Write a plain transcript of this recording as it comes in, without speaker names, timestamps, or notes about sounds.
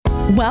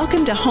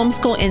Welcome to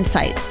Homeschool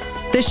Insights,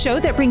 the show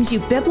that brings you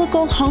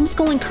biblical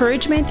homeschool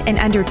encouragement in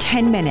under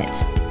 10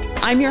 minutes.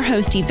 I'm your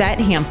host, Yvette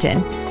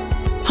Hampton.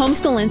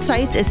 Homeschool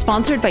Insights is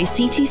sponsored by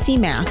CTC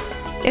Math.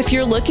 If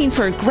you're looking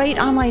for a great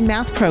online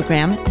math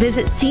program,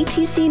 visit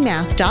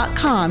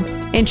ctcmath.com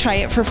and try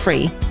it for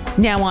free.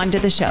 Now on to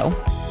the show.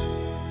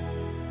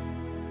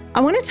 I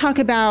want to talk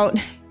about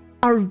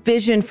our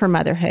vision for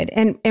motherhood.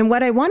 And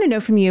what I want to know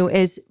from you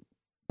is,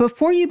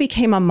 before you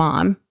became a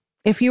mom,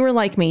 if you were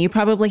like me, you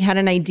probably had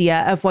an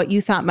idea of what you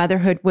thought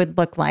motherhood would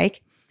look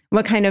like,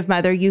 what kind of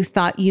mother you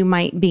thought you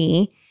might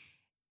be,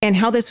 and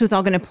how this was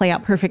all going to play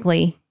out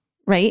perfectly,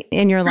 right,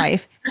 in your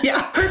life.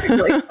 Yeah,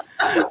 perfectly.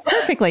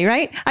 Perfectly,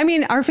 right? I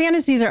mean, our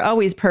fantasies are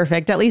always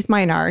perfect. At least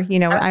mine are, you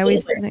know.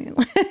 Absolutely. I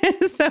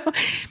always, so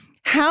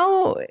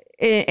how,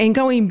 and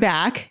going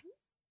back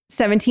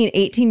 17,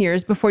 18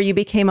 years before you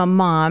became a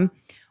mom,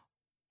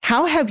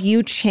 how have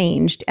you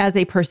changed as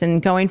a person,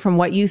 going from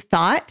what you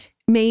thought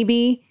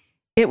maybe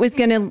it was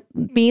going to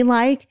be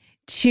like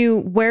to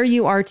where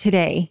you are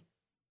today?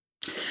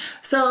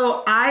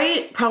 So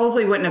I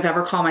probably wouldn't have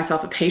ever called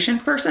myself a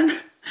patient person,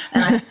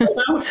 and I still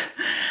don't.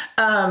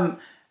 I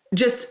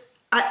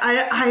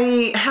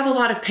have a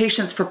lot of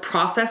patience for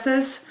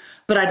processes,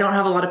 but I don't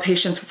have a lot of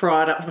patience for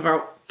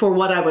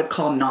what I would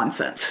call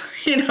nonsense.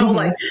 You know, Mm-hmm.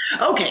 like,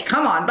 okay,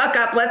 come on, buck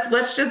up.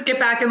 Let's just get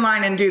back in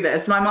line and do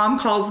this. My mom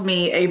calls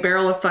me a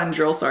barrel of fun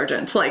drill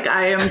sergeant. Like,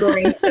 I am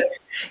going to,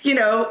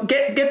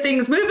 get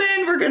things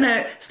moving. We're going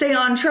to stay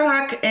on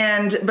track,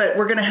 but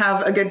we're going to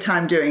have a good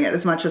time doing it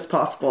as much as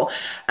possible.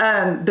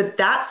 But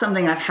that's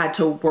something I've had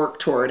to work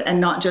toward,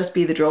 and not just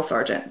be the drill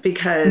sergeant,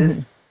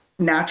 because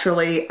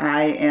naturally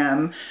I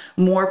am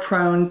more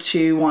prone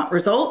to want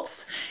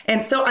results.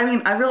 And so,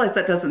 I realize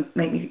that doesn't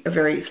make me a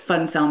very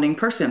fun sounding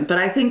person, but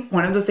I think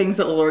one of the things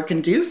that the Lord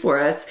can do for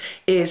us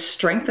is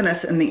strengthen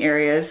us in the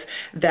areas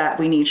that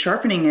we need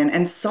sharpening in,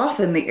 and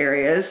soften the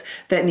areas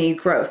that need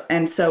growth.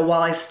 And so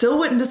while I still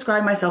wouldn't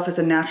describe myself as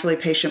a naturally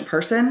patient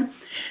person,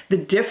 the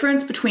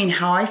difference between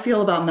how I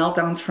feel about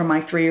meltdowns from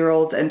my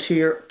 3-year-olds and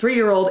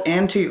 3-year-old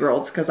and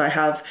 2-year-olds, because I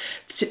have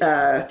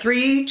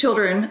 3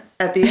 children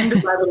at the end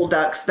of my little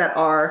ducks that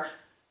are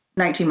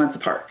 19 months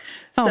apart.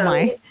 So, Oh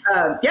my.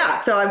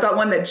 So I've got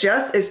one that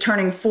just is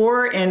turning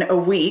 4 in a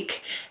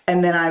week.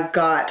 And then I've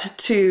got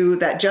 2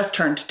 that just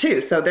turned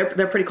 2. So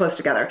they're pretty close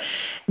together.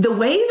 The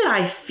way that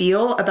I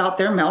feel about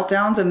their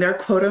meltdowns and their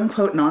quote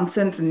unquote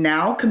nonsense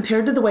now,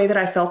 compared to the way that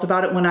I felt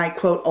about it when I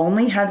quote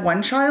only had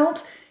one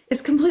child,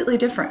 is completely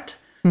different.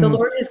 The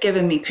Lord has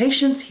given me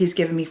patience. He's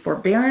given me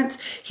forbearance.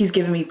 He's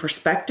given me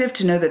perspective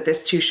to know that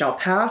this too shall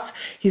pass.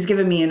 He's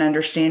given me an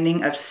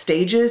understanding of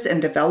stages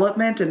and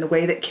development and the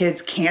way that kids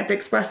can't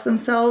express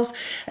themselves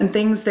and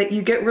things that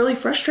you get really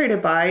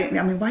frustrated by.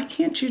 Why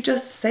can't you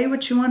just say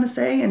what you want to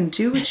say and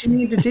do what you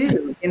need to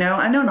do?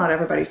 I know not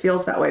everybody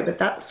feels that way, but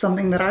that's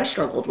something that I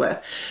struggled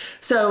with.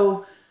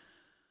 So,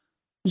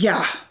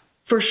 yeah.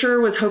 For sure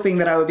was hoping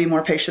that I would be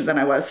more patient than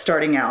I was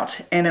starting out.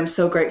 And I'm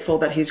so grateful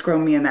that he's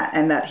grown me in that,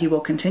 and that he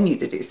will continue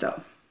to do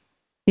so.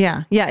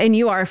 Yeah. Yeah. And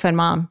you are a fun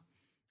mom.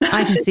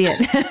 I can see it.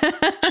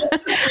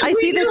 I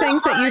see the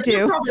things that you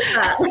do.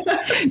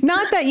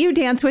 Not that you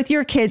dance with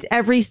your kids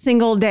every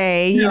single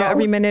day,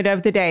 every minute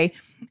of the day.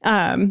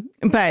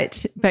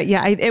 But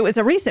yeah, it was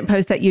a recent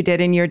post that you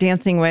did, and you're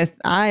dancing with,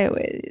 I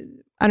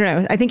don't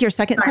know, I think your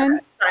second son?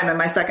 Simon,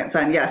 my second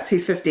son. Yes.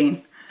 He's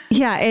 15.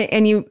 Yeah.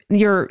 And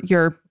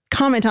your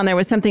comment on there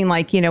was something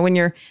like, when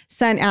your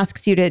son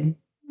asks you to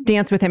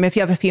dance with him, if you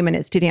have a few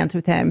minutes to dance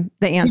with him,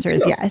 the answer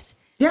is yes.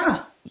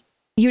 Yeah.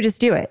 You just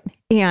do it.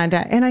 And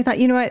I thought,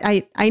 what,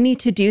 I need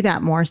to do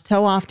that more.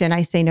 So often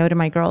I say no to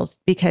my girls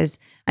because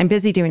I'm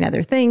busy doing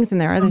other things,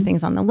 and there are other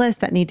things on the list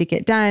that need to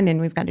get done,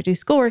 and we've got to do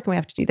schoolwork, and we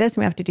have to do this,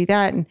 and we have to do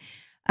that.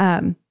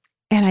 And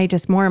I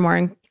just more and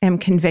more am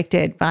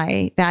convicted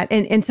by that.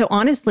 And so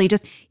honestly,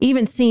 just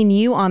even seeing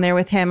you on there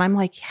with him, I'm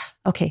like, yeah,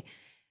 okay.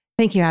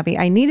 Thank you, Abbie.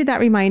 I needed that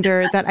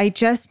reminder that I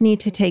just need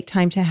to take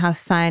time to have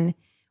fun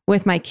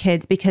with my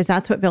kids, because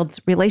that's what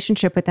builds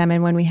relationship with them.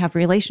 And when we have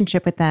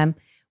relationship with them,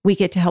 we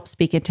get to help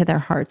speak into their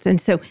hearts. And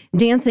so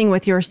dancing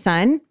with your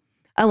son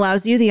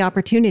allows you the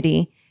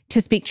opportunity to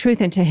speak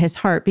truth into his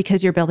heart,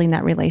 because you're building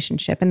that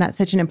relationship. And that's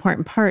such an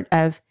important part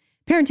of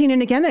parenting.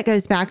 And again, that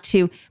goes back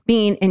to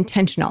being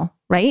intentional,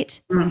 right?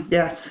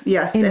 Yes.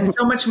 And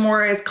so much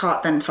more is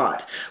caught than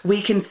taught.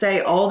 We can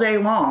say all day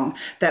long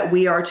that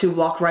we are to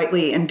walk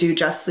rightly and do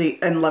justly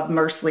and love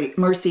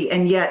mercy.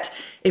 And yet,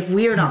 if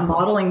we are not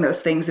modeling those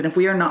things, and if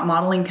we are not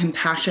modeling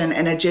compassion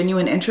and a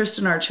genuine interest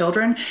in our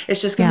children,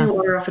 it's just going to be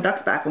water off a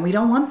duck's back. And we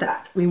don't want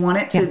that. We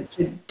want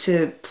it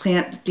to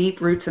plant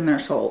deep roots in their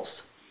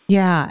souls.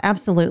 Yeah,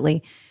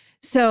 absolutely.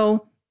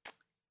 So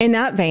in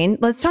that vein,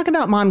 let's talk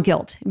about mom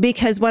guilt,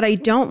 because what I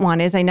don't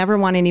want is, I never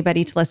want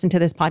anybody to listen to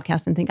this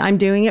podcast and think I'm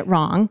doing it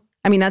wrong.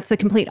 That's the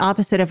complete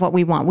opposite of what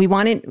we want. We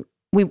want it.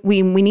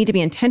 We need to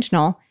be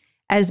intentional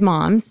as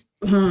moms,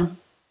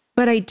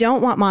 but I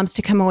don't want moms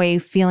to come away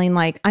feeling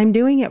like I'm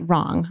doing it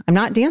wrong. I'm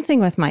not dancing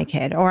with my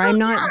kid, or I'm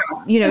not,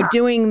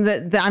 doing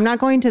I'm not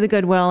going to the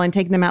Goodwill and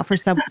taking them out for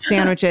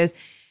sandwiches.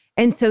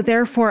 And so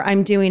therefore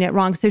I'm doing it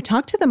wrong. So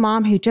talk to the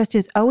mom who just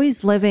is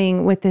always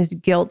living with this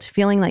guilt,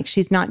 feeling like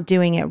she's not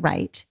doing it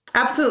right.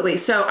 Absolutely.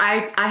 So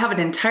I have an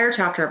entire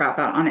chapter about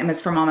that on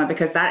MS for Mama,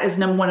 because that is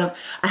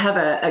I have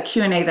a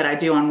Q&A that I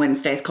do on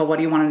Wednesdays called What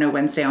Do You Want to Know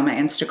Wednesday on my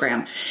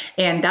Instagram.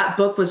 And that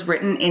book was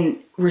written in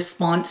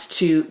response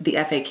to the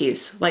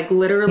FAQs. Like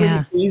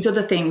literally, These are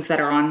the things that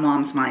are on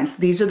mom's minds.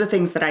 These are the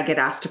things that I get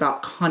asked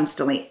about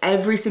constantly,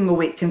 every single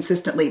week,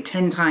 consistently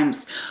 10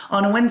 times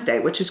on a Wednesday,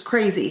 which is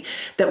crazy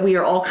that we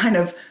are all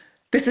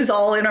this is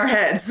all in our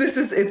heads.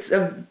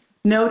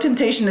 No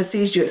temptation has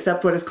seized you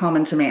except what is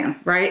common to man,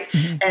 right?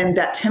 Mm-hmm. And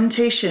that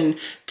temptation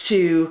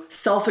to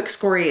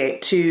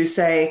self-excoriate, to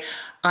say,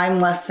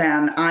 I'm less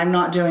than, I'm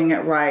not doing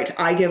it right,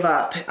 I give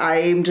up,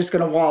 I'm just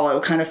going to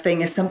wallow kind of thing,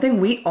 is something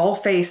we all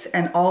face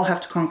and all have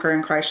to conquer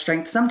in Christ's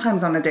strength,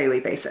 sometimes on a daily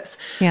basis.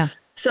 Yeah.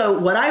 So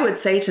what I would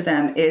say to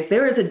them is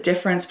there is a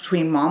difference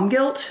between mom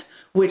guilt,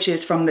 which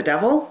is from the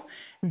devil,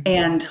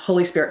 and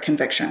Holy Spirit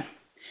conviction.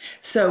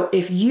 So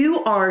if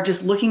you are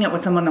just looking at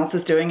what someone else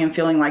is doing and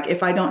feeling like,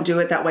 if I don't do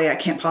it that way, I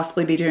can't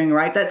possibly be doing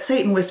right, that's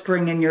Satan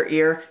whispering in your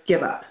ear,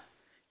 give up.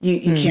 You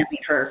can't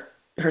meet her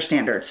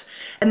standards.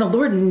 And the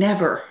Lord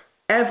never,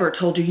 ever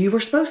told you were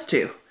supposed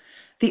to.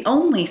 The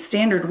only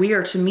standard we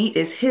are to meet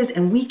is his,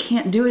 and we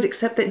can't do it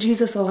except that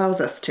Jesus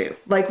allows us to.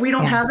 Like, we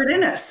don't have it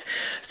in us.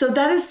 So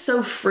that is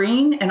so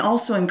freeing and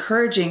also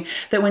encouraging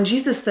that when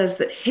Jesus says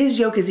that his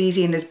yoke is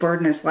easy and his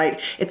burden is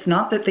light, it's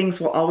not that things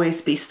will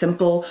always be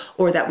simple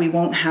or that we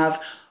won't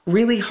have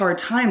really hard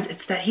times.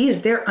 It's that he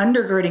is there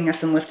undergirding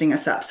us and lifting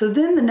us up. So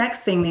then the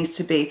next thing needs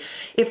to be,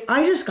 if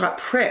I just got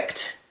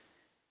pricked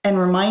and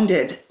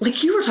reminded,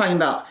 like you were talking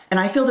about, and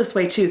I feel this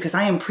way too, because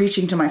I am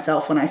preaching to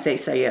myself when I say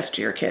yes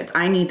to your kids.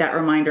 I need that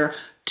reminder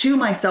to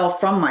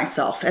myself,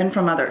 and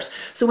from others.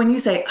 So when you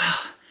say,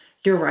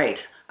 you're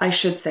right, I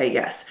should say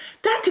yes,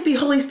 that could be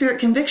Holy Spirit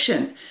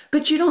conviction,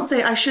 but you don't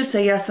say, I should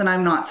say yes and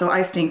I'm not, so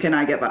I stink and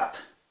I give up.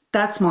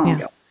 That's mom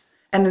guilt,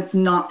 and it's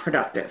not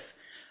productive.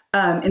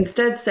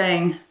 Instead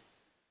saying,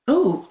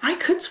 I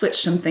could switch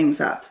some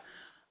things up.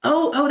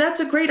 Oh,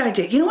 that's a great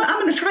idea. You know what? I'm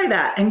going to try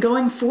that. And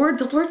going forward,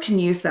 the Lord can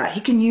use that. He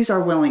can use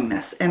our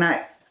willingness. And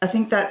I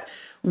think that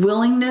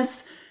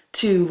willingness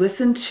to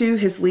listen to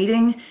his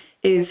leading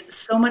is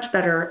so much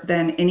better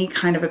than any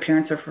kind of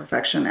appearance of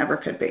perfection ever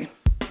could be.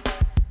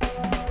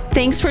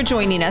 Thanks for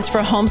joining us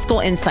for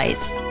Homeschool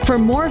Insights. For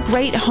more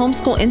great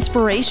homeschool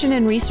inspiration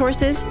and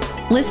resources,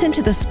 listen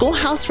to the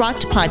Schoolhouse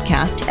Rocked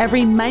podcast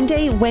every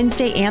Monday,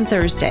 Wednesday, and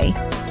Thursday.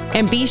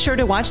 And be sure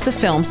to watch the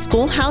film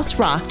Schoolhouse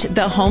Rocked: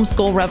 The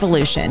Homeschool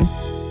Revolution.